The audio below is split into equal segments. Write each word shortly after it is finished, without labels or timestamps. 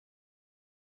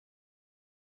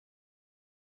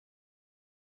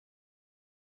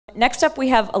Next up, we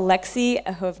have Alexey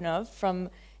Akhunov from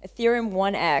Ethereum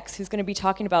 1x, who's going to be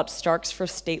talking about Starks for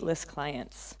stateless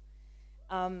clients.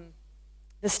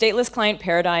 The stateless client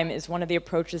paradigm is one of the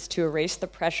approaches to erase the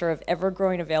pressure of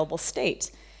ever-growing available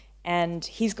state. And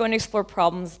he's going to explore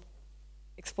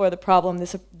the problem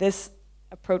this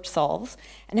approach solves,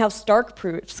 and how Stark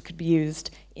proofs could be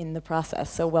used in the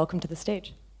process. So welcome to the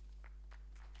stage.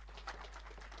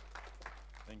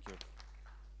 Thank you.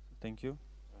 Thank you.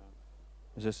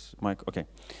 Is this mic? Okay.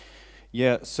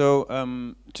 Yeah, so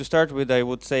to start with, I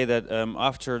would say that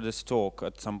after this talk,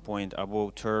 at some point, I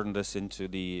will turn this into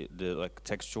the like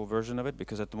textual version of it,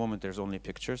 because at the moment there's only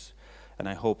pictures, and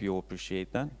I hope you'll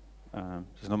appreciate that.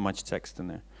 There's not much text in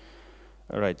there.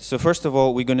 All right, so first of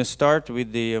all, we're going to start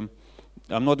with the,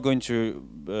 I'm not going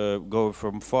to go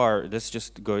from far, let's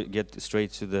just get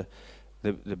straight to the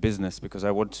business, because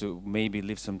I want to maybe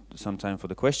leave some time for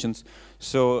the questions.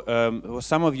 So well,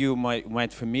 some of you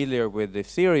might familiar with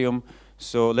Ethereum.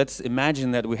 So let's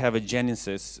imagine that we have a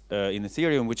genesis in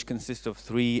Ethereum which consists of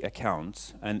 3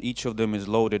 accounts, and each of them is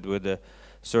loaded with a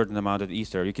certain amount of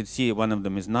ether. You can see one of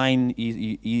them is 9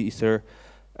 ether,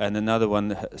 and another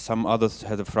one, some others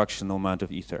have a fractional amount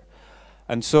of ether.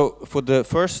 And so for the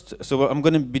first, so I'm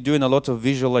going to be doing a lot of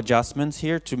visual adjustments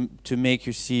here to make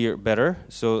you see better.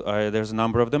 So there's a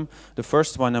number of them. The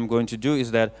first one I'm going to do is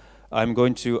that I'm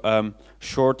going to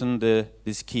shorten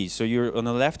this key. So you're on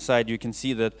the left side, you can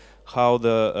see that how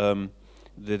the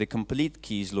complete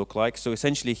keys look like. So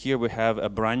essentially here we have a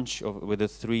branch with the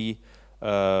 3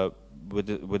 so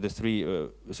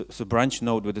branch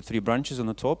node with the 3 branches on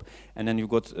the top, and then you've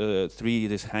got 3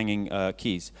 this hanging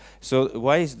keys. So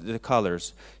why is the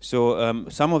colors? So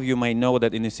some of you might know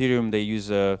that in Ethereum they use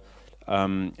a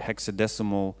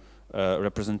hexadecimal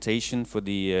representation for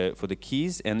the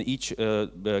keys, and each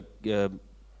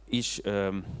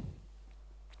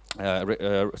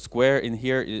square in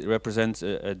here, it represents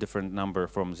a different number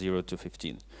from 0 to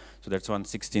 15. So that's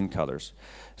 16 colors.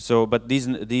 So, but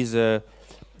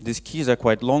these keys are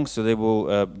quite long, so they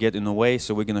will get in the way,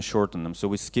 so we're going to shorten them. So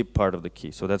we skip part of the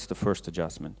key. So that's the first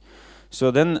adjustment.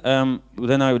 So then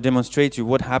I will demonstrate you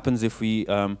what happens if we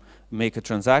make a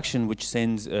transaction which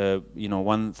sends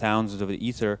 1,000 of the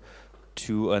ether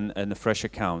to a fresh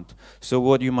account. So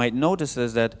what you might notice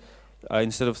is that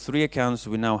instead of 3 accounts,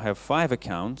 we now have 5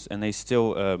 accounts, and they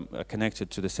still are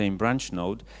connected to the same branch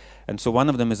node. And so one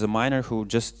of them is a miner who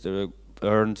just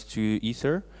earned 2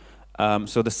 ether.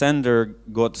 So the sender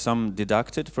got some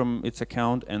deducted from its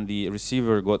account, and the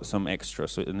receiver got some extra.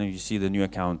 So and then you see the new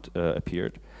account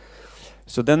appeared.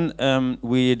 So then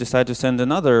we decided to send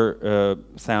another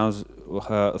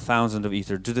 1,000 of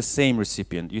ether to the same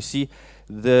recipient. You see,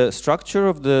 the structure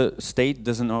of the state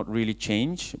does not really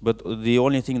change, but the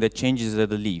only thing that changes is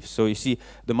the leaf. So you see,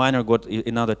 the miner got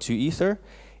another 2 ether,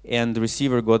 and the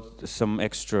receiver got some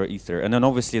extra ether. And then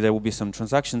obviously there will be some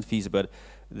transaction fees, but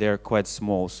they're quite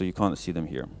small, so you can't see them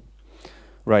here.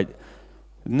 Right.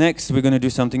 Next, we're going to do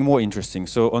something more interesting.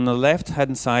 So on the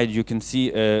left-hand side, you can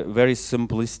see a very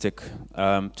simplistic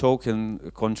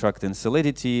token contract in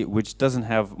Solidity, which doesn't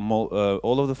have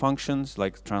all of the functions,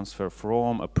 like transfer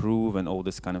from, approve, and all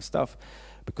this kind of stuff,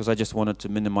 because I just wanted to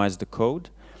minimize the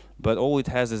code. But all it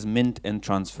has is mint and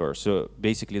transfer. So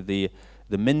basically, the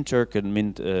minter can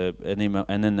mint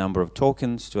any number of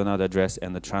tokens to another address,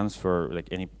 and the transfer, like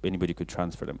anybody could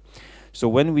transfer them. So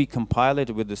when we compile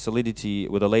it with the Solidity,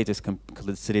 with the latest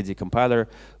Solidity compiler,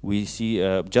 we see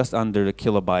just under a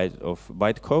kilobyte of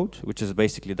bytecode, which is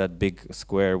basically that big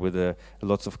square with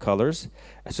lots of colors.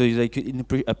 So you can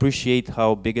appreciate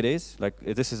how big it is. Like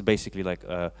this is basically like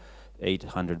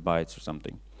 800 bytes or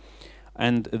something.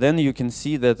 And then you can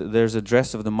see that there's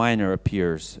address of the miner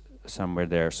appears somewhere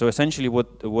there. So essentially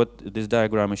what this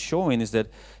diagram is showing is that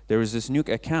there is this new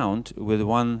account with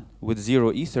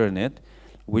 0 ether in it,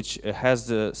 which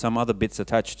has some other bits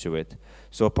attached to it.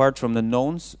 So apart from the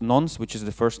nonce, which is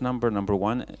the first number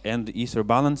 1, and the ether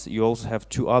balance, you also have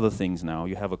 2 other things now.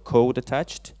 You have a code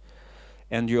attached,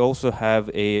 and you also have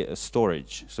a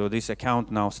storage. So this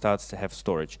account now starts to have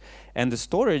storage. And the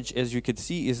storage, as you can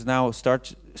see, is now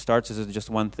starts as just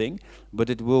one thing, but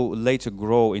it will later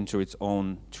grow into its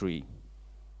own tree.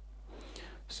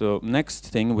 So next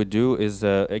thing we do is,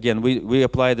 again, we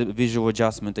apply the visual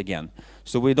adjustment again.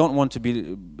 So we don't want to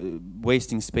be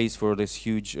wasting space for these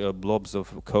huge blobs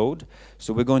of code.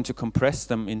 So we're going to compress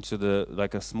them into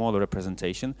like a smaller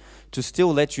representation to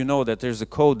still let you know that there's a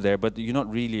code there, but you're not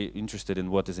really interested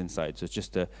in what is inside. So it's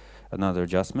just another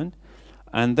adjustment.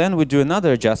 And then we do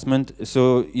another adjustment.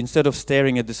 So instead of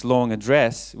staring at this long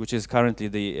address, which is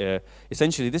currently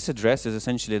essentially this address is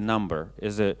essentially a number,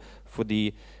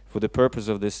 for the purpose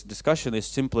of this discussion, is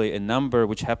simply a number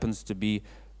which happens to be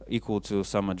equal to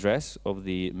some address of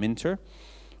the minter.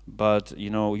 But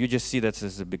you just see that this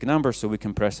is a big number, so we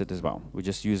compress it as well. We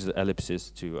just use the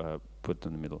ellipses to put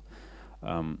in the middle.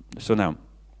 So now,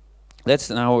 let's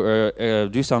now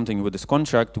do something with this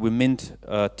contract. We mint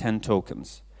 10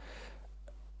 tokens.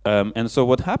 And so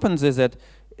what happens is that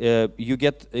you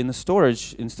get in the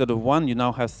storage, instead of one, you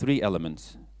now have 3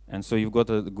 elements. And so you've got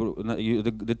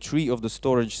the tree of the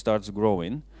storage starts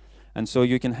growing. And so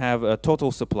you can have a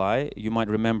total supply. You might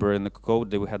remember in the code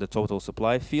that we had a total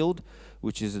supply field,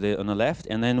 which is on the left.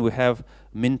 And then we have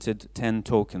minted 10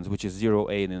 tokens, which is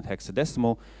 0.8 in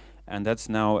hexadecimal. And that's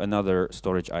now another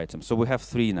storage item. So we have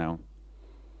 3 now.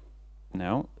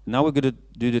 Now we're going to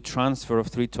do the transfer of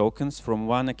 3 tokens from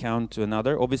one account to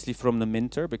another, obviously from the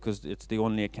minter, because it's the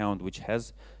only account which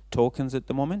has tokens at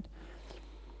the moment.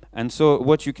 And so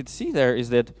what you could see there is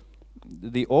that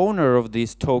the owner of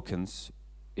these tokens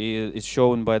is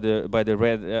shown by the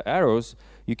red arrows.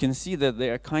 You can see that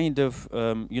they are kind of,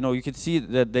 you can see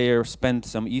that they are spent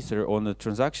some ether on the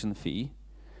transaction fee,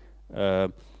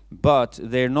 but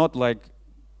they're not like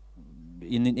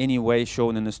in any way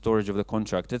shown in the storage of the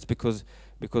contract. That's because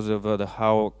of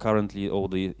how currently all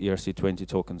the ERC20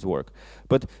 tokens work.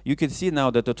 But you can see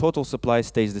now that the total supply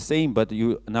stays the same, but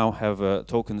you now have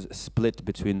tokens split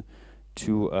between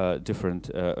 2 different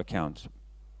accounts.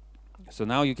 So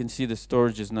now you can see the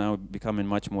storage is now becoming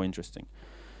much more interesting.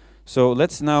 So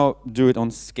let's now do it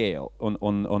on scale,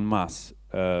 on mass.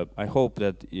 I hope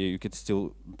that you could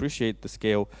still appreciate the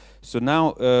scale. So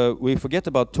now we forget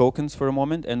about tokens for a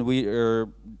moment, and we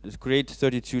create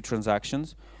 32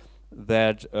 transactions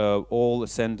that all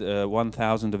send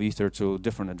 1,000 of ether to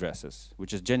different addresses,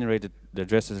 which is generated the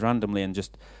addresses randomly and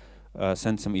just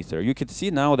send some ether. You can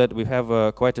see now that we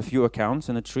have quite a few accounts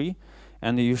in a tree,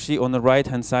 and you see on the right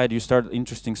hand side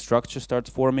interesting structure starts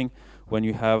forming when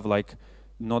you have like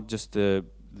not just the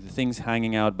things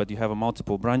hanging out, but you have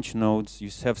multiple branch nodes.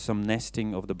 You have some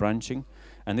nesting of the branching,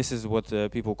 and this is what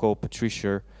people call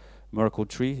Patricia Merkle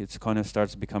tree. It kind of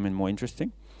starts becoming more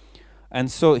interesting.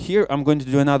 And so here I'm going to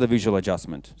do another visual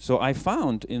adjustment. So I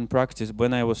found in practice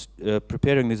when I was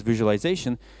preparing this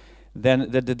visualization,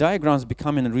 then that the diagrams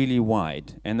becoming really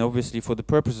wide, and obviously for the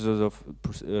purposes of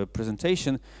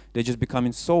presentation, they're just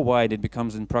becoming so wide it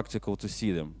becomes impractical to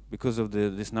see them because of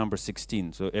this number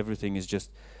 16. So everything is just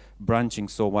branching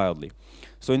so wildly.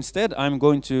 So instead, I'm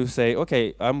going to say,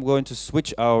 okay, I'm going to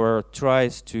switch our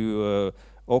tries to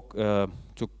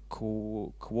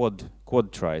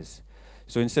quad tries.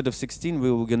 So instead of 16, we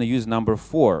were going to use number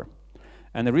 4.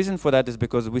 And the reason for that is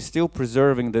because we're still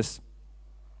preserving this.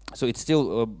 So it's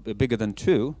still bigger than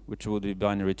 2, which would be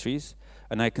binary trees.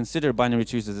 And I consider binary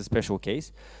trees as a special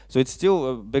case. So it's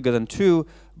still bigger than 2,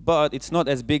 but it's not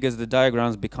as big as the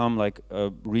diagrams become like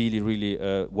really,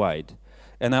 really wide.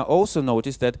 And I also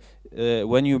noticed that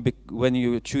when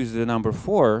you choose the number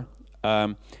 4,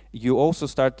 you also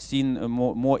start seeing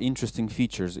more interesting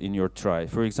features in your try.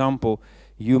 For example,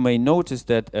 you may notice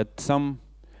that at some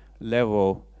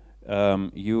level,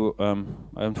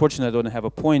 unfortunately I don't have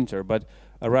a pointer, but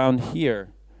around here,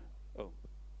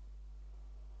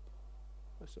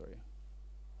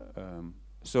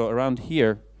 so around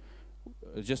here,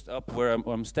 just up where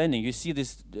I'm standing, you see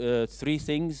these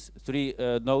 3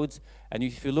 nodes, and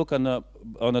if you look on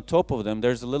the top of them,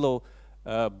 there's a little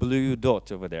blue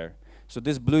dot over there. So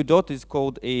this blue dot is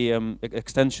called a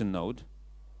extension node.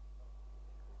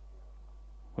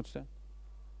 What's that?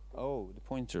 Oh, the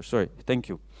pointer, sorry, thank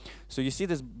you. So you see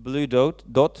this blue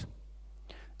dot.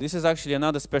 This is actually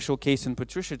another special case in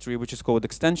Patricia tree, which is called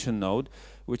extension node,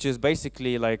 which is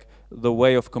basically like the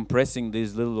way of compressing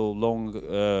these little long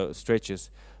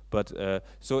stretches. But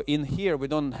so in here we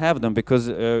don't have them because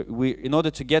in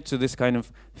order to get to this kind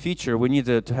of feature, we need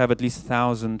to have at least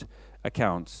 1,000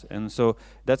 accounts, and so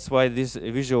that's why this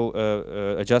visual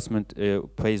adjustment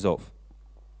pays off.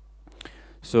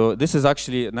 So this is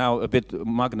actually now a bit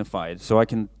magnified, so I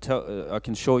can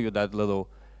show you that little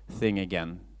thing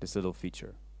again, this little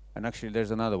feature. And actually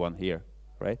there's another one here,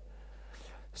 right?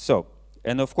 So,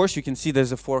 and of course you can see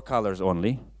there's 4 colors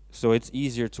only, so it's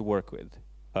easier to work with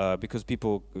because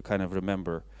people kind of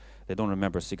remember, they don't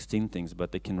remember 16 things,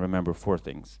 but they can remember 4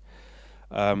 things.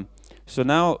 So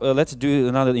now let's do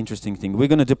another interesting thing. We're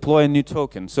going to deploy a new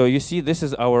token. So you see this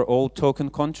is our old token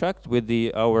contract with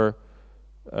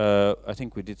I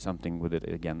think we did something with it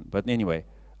again, but anyway,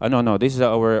 no, this is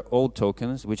our old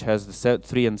tokens, which has the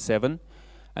 3 and 7.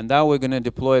 And now we're going to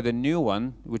deploy the new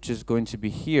one, which is going to be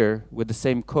here with the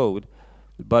same code,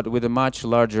 but with a much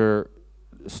larger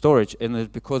storage. And it's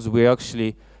because we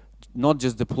actually not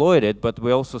just deployed it, but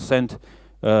we also sent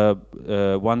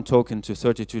one token to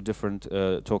 32 different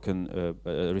token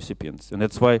recipients. And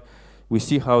that's why we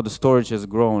see how the storage has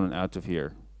grown out of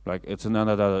here. Like it's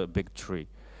another big tree.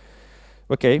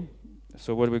 Okay,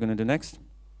 so what are we going to do next?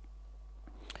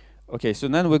 Okay, so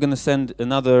then we're going to send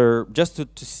another, just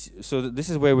so this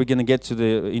is where we're going to get to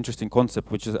the interesting concept,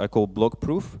 which is I call block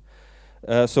proof.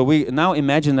 So we now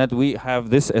imagine that we have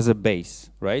this as a base,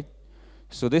 right?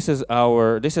 So this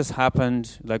has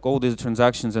happened, like all these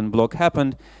transactions and block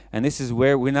happened, and this is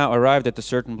where we now arrived at a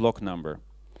certain block number.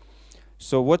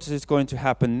 So what is going to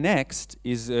happen next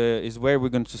is where we're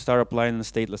going to start applying the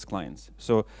stateless clients.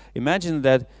 So imagine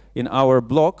that in our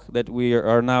block that we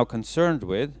are now concerned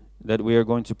with, that we are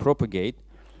going to propagate,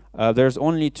 there's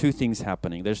only two things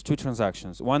happening. There's two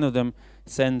transactions. One of them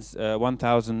sends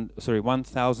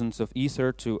 1,000th of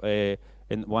ether to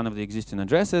in one of the existing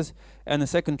addresses, and the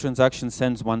second transaction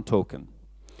sends one token.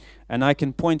 And I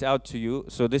can point out to you,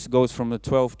 so this goes from the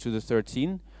 12 to the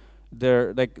 13.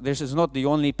 This is not the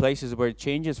only places where it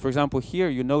changes. For example, here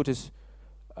you notice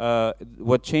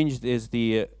what changed is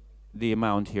the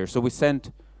amount here. So we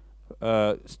sent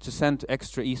to send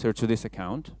extra ether to this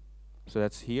account. So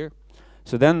that's here.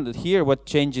 So then here what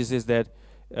changes is that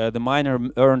the miner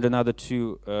earned another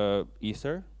 2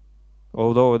 ether,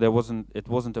 although it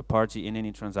wasn't a party in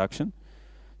any transaction.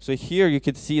 So here you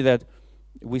could see that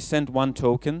we sent 1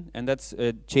 token, and that's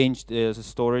changed the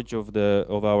storage of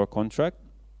our contract.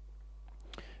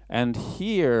 And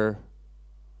here,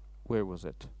 where was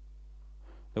it?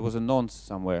 There was a nonce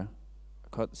somewhere.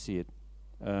 I can't see it.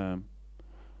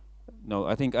 No,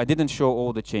 I think I didn't show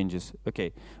all the changes.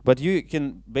 Okay, but you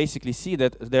can basically see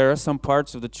that there are some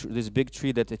parts of this big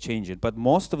tree that are changing, but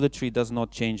most of the tree does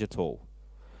not change at all,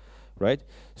 right?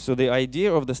 So the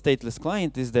idea of the stateless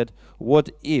client is that what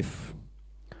if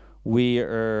we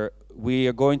are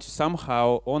going to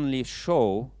somehow only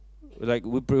show, like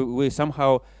we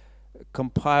somehow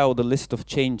compile the list of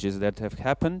changes that have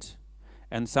happened,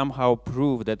 and somehow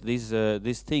prove that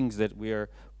these things that we are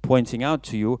pointing out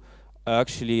to you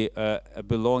actually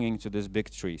belonging to this big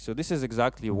tree. So this is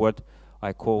exactly what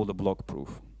I call the block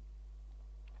proof.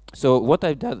 So what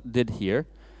I did here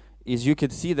is you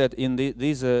could see that in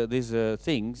these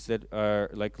things that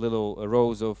are like little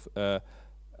rows of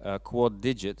quad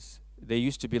digits, they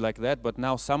used to be like that, but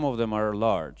now some of them are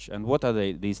large. And what are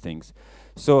these things?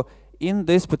 So in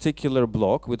this particular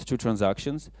block with 2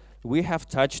 transactions, we have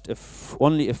touched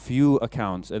only a few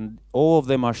accounts, and all of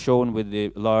them are shown with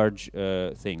the large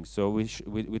things. So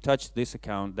we touched this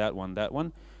account, that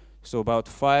one. So about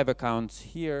 5 accounts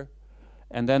here,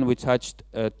 and then we touched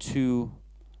 2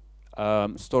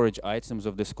 storage items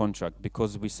of this contract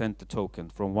because we sent the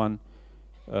token from one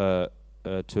to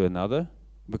another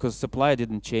because supply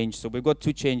didn't change. So we've got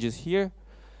 2 changes here,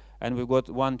 and we've got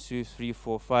 1, 2, 3,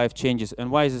 4, 5 changes. And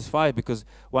why is this 5? Because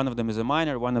one of them is a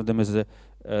miner, one of them is a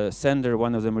sender,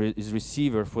 one of them is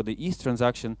receiver for the ETH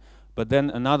transaction, but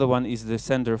then another one is the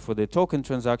sender for the token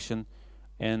transaction,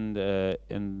 and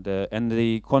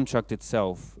the contract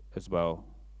itself as well.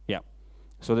 Yeah.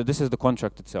 So this is the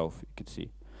contract itself, you can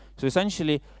see. So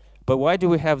essentially, but why do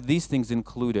we have these things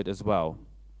included as well?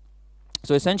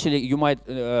 So essentially, you might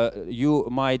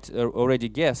already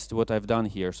guessed what I've done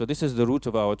here. So this is the root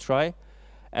of our trie,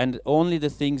 and only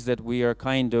the things that we are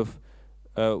kind of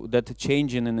that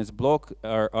changing in this block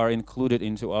are included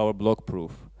into our block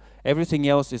proof. Everything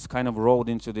else is kind of rolled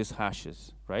into these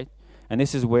hashes, right? And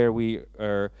this is where we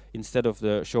are, instead of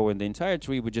showing the entire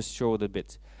tree, we just show the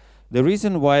bits. The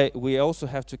reason why we also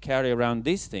have to carry around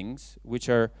these things, which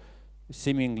are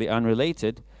seemingly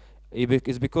unrelated,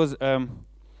 is because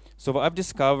so I've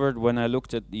discovered when I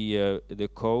looked at the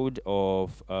code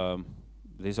of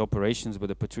these operations with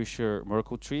the Patricia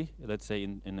Merkle tree, let's say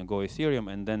in a Go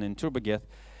Ethereum and then in TurboGeth,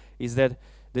 is that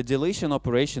the deletion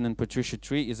operation in Patricia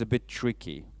tree is a bit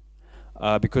tricky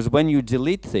because when you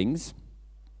delete things,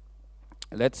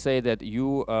 let's say that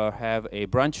you have a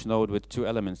branch node with 2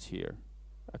 elements here.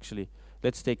 Actually,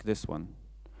 let's take this one.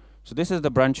 So this is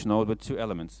the branch node with 2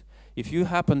 elements. If you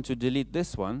happen to delete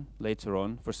this one later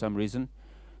on for some reason,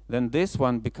 then this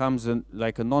one becomes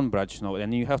like a non-branch node,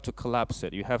 and you have to collapse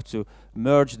it. You have to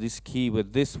merge this key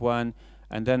with this one,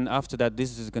 and then after that,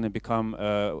 this is going to become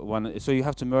one. So you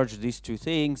have to merge these 2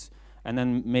 things, and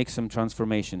then make some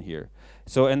transformation here.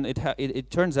 So, and it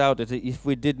turns out that if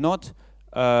we did not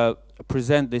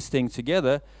present this thing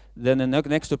together, then the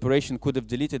next operation could have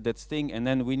deleted that thing, and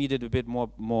then we needed a bit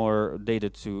more data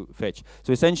to fetch.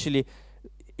 So essentially,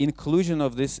 inclusion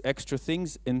of these extra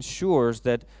things ensures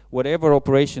that whatever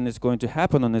operation is going to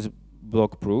happen on this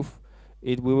block proof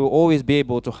we will always be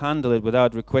able to handle it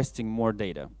without requesting more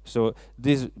data. So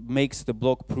this makes the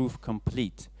block proof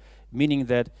complete, meaning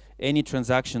that any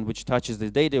transaction which touches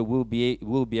the data will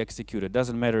be executed.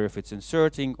 Doesn't matter if it's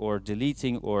inserting or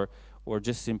deleting or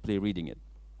just simply reading it.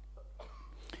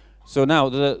 So now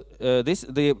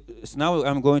now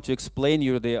I'm going to explain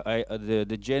you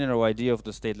the general idea of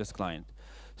the stateless client.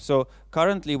 So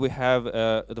currently we have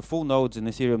the full nodes in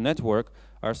the Ethereum network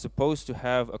are supposed to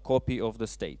have a copy of the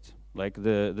state, like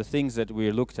the things that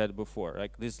we looked at before,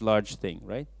 like this large thing,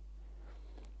 right?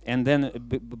 And then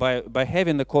by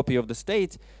having the copy of the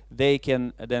state, they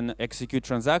can then execute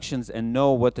transactions and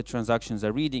know what the transactions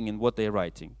are reading and what they're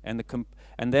writing.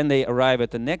 And then they arrive at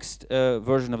the next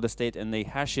version of the state and they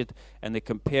hash it and they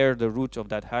compare the root of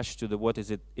that hash to what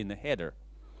is it in the header.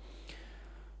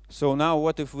 So now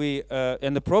what if we,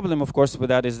 and the problem of course with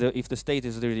that is that if the state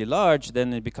is really large,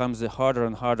 then it becomes harder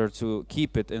and harder to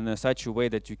keep it in such a way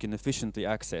that you can efficiently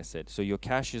access it. So your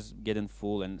cache is getting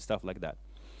full and stuff like that.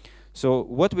 So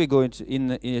what we're going to,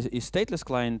 in a stateless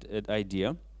client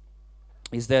idea,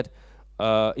 is that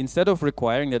instead of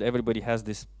requiring that everybody has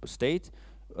this state,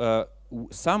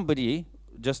 somebody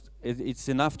it's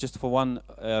enough just for one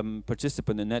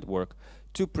participant in the network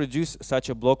to produce such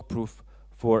a block proof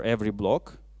for every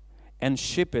block and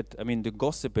ship it, to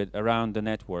gossip it around the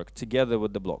network together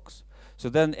with the blocks. So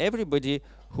then everybody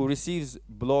who receives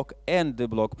block and the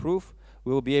block proof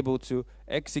will be able to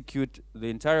execute the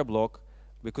entire block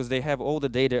because they have all the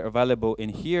data available in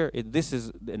here. This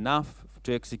is enough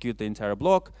to execute the entire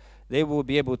block. They will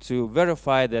be able to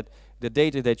verify that the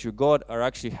data that you got are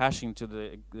actually hashing to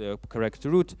the correct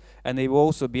root, and they will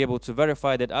also be able to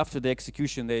verify that after the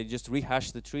execution they just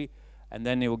rehash the tree, and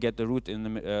then they will get the root in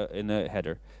the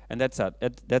header, and that's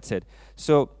it.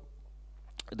 So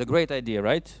the great idea,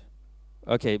 right?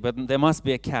 Okay, but there must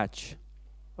be a catch,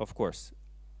 of course.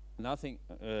 Nothing.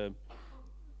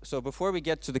 So before we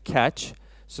get to the catch,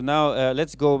 so now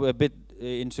let's go a bit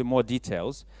into more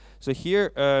details. So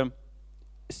here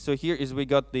is we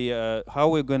got the how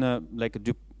we're gonna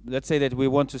do. Let's say that we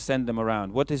want to send them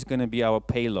around. What is going to be our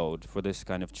payload for this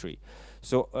kind of tree?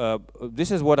 So this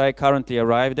is what I currently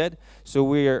arrived at. So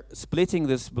we're splitting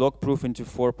this block proof into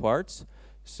 4 parts.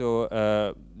 So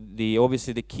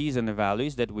obviously the keys and the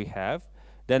values that we have.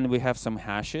 Then we have some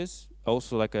hashes,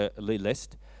 also like a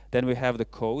list. Then we have the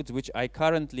codes, which I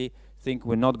currently think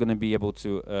we're not going to be able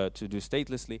to do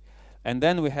statelessly. And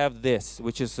then we have this,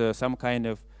 which is some kind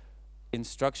of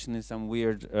instruction in some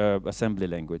weird assembly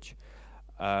language.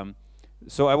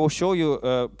 So I will show you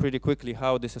pretty quickly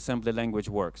how this assembly language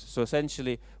works. So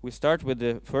essentially, we start with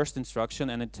the first instruction,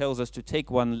 and it tells us to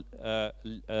take one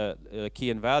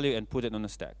key and value and put it on a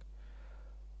stack.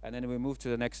 And then we move to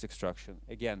the next instruction.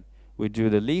 Again, we do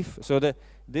the leaf. So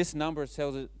this number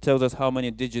tells us how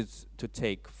many digits to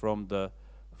take from the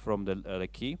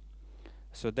key.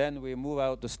 So then we move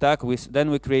out the stack.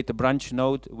 Then we create a branch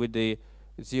node with the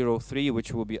 0, 3,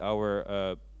 which will be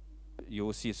our you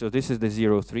will see, so this is the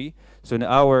 0, 3. So in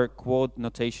our quote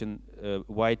notation,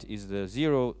 white is the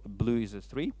 0, blue is the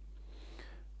 3.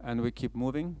 And we keep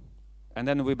moving. And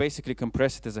then we basically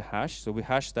compress it as a hash. So we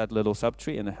hash that little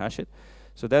subtree and hash it.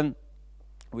 So then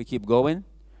we keep going.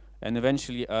 And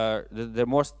eventually there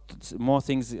are more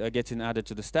things getting added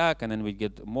to the stack, and then we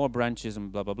get more branches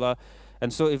and blah, blah, blah.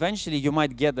 And so eventually you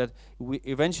might get that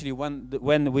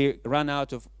when we run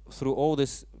out of through all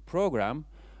this program,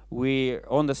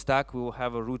 on the stack we will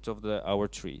have a root of our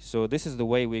tree. So this is the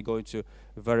way we're going to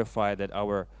verify that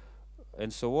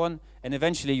and so on. And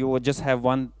eventually you will just have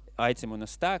one item on a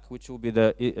stack, which will be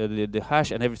the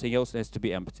hash, and everything else has to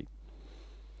be empty.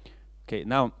 Okay,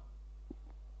 now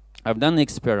I've done an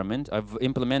experiment. I've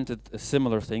implemented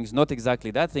similar things, not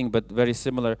exactly that thing, but very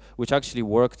similar, which actually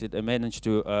worked. I managed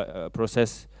to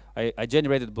process. I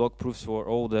generated block proofs for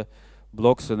all the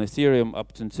blocks on Ethereum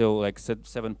up until like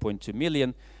 7.2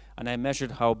 million, and I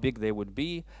measured how big they would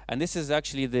be. And this is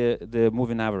actually the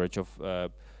moving average with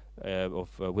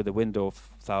a window of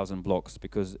 1,000 blocks,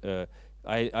 because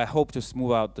I hope to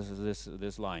smooth out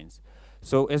these lines.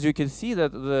 So as you can see,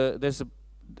 that there's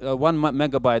a 1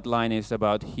 megabyte line is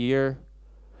about here.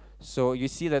 So you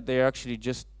see that they're actually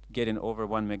just getting over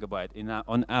 1 megabyte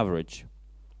on average.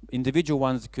 Individual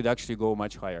ones could actually go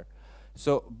much higher.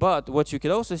 So, but what you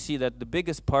can also see that the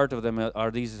biggest part of them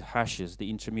are these hashes, the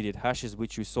intermediate hashes,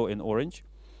 which you saw in orange.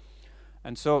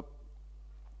 And so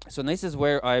this is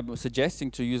where I'm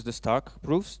suggesting to use the Stark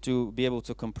proofs to be able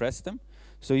to compress them.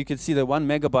 So you can see the 1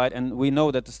 megabyte, and we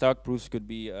know that the Stark proofs could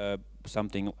be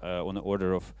something on the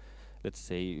order of, let's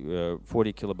say,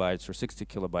 40 kilobytes or 60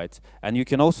 kilobytes. And you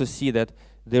can also see that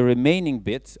the remaining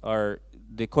bits are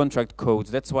the contract codes.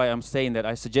 That's why I'm saying that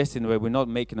I suggested that we're not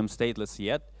making them stateless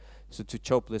yet, so to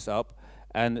chop this up.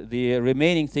 And the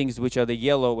remaining things, which are the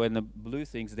yellow and the blue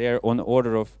things, they're on the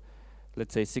order of,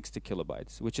 let's say, 60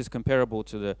 kilobytes, which is comparable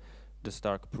to the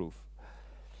Stark proof.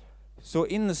 So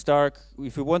in the Stark,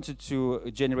 if we wanted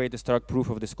to generate the Stark proof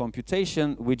of this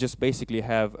computation, we just basically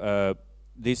have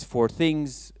these four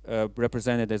things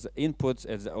represented as inputs,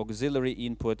 as auxiliary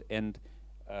input, and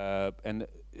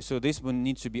so this one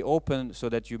needs to be open so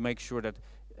that you make sure that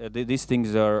these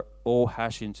things are all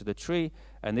hashed into the tree,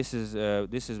 and this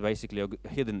is basically a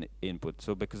hidden input.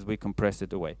 So because we compress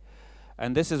it away,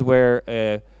 and this is where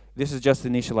this is just the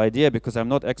initial idea, because I'm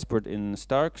not expert in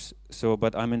Starks. So,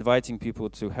 but I'm inviting people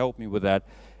to help me with that.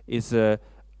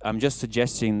 I'm just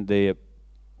suggesting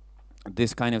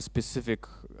this kind of specific.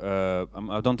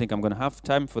 I don't think I'm going to have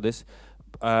time for this.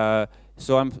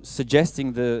 So I'm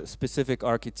suggesting the specific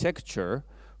architecture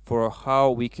for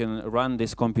how we can run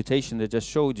this computation that I just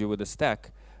showed you with the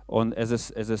stack on as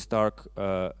a Stark,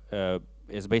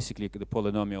 as basically the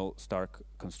polynomial Stark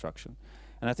construction.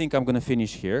 And I think I'm going to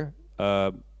finish here.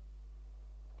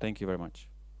 Thank you very much.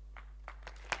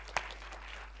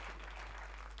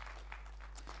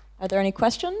 Are there any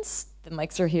questions? The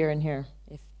mics are here and here,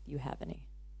 if you have any.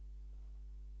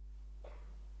 Go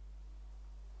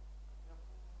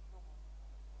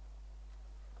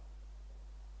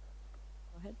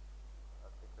ahead. I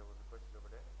think there was a question over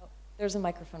there. Oh, there's a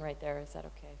microphone right there. Is that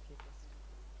okay if you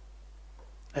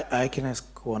just... I can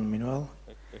ask one, meanwhile.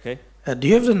 Okay. Do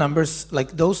you have the numbers,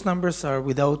 like those numbers are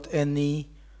without any,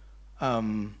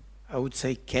 I would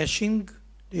say, caching?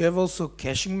 Do you have also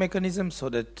caching mechanisms so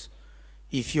that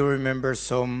if you remember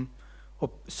some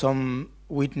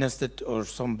witness that, or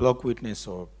some block witness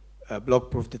or block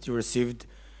proof that you received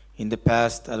in the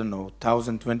past, I don't know,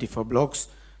 1,024 blocks,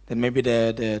 then maybe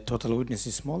the total witness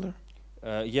is smaller?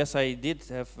 Yes, I did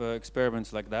have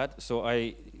experiments like that. So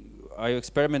I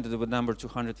experimented with number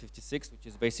 256, which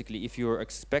is basically if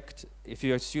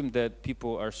you assume that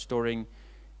people are storing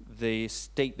the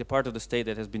part of the state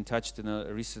that has been touched in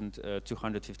a recent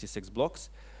 256 blocks,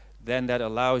 then that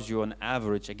allows you on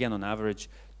average,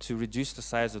 to reduce the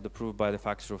size of the proof by the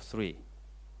factor of 3.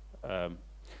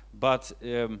 But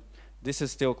this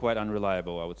is still quite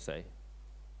unreliable, I would say.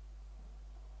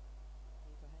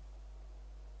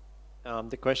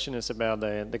 The question is about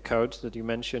the code that you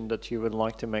mentioned that you would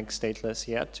like to make stateless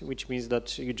yet, which means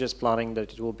that you're just planning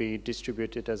that it will be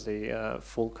distributed as a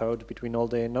full code between all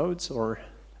the nodes, or?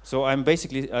 So I'm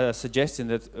basically suggesting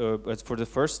that as for the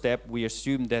first step, we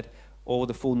assume that all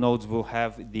the full nodes will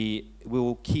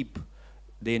will keep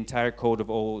the entire code of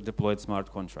all deployed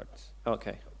smart contracts.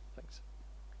 Okay, thanks.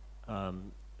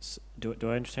 Do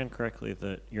I understand correctly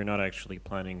that you're not actually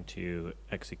planning to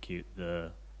execute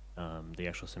the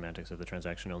actual semantics of the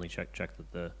transaction, only check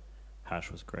that the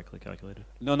hash was correctly calculated?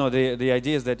 No, the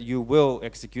idea is that you will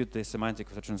execute the semantic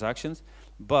of the transactions,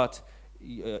 but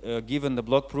given the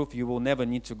block proof, you will never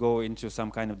need to go into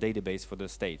some kind of database for the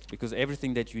state, because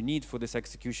everything that you need for this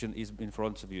execution is in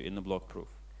front of you in the block proof.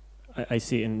 I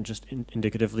see, and just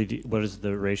indicatively, what is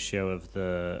the ratio of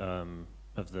the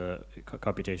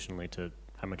computationally to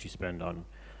how much you spend on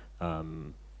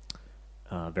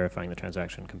verifying the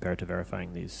transaction compared to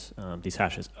verifying these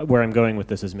hashes? Where I'm going with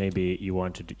this is maybe you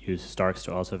want to use Starks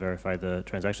to also verify the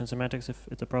transaction semantics if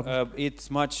it's a problem?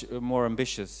 It's much more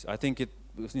ambitious. I think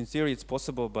in theory it's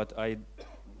possible, but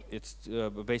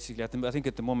basically I think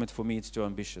at the moment for me it's too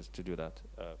ambitious to do that.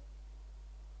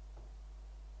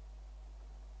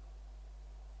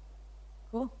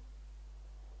 Cool.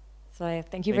 So I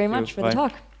thank you very much for the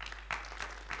talk.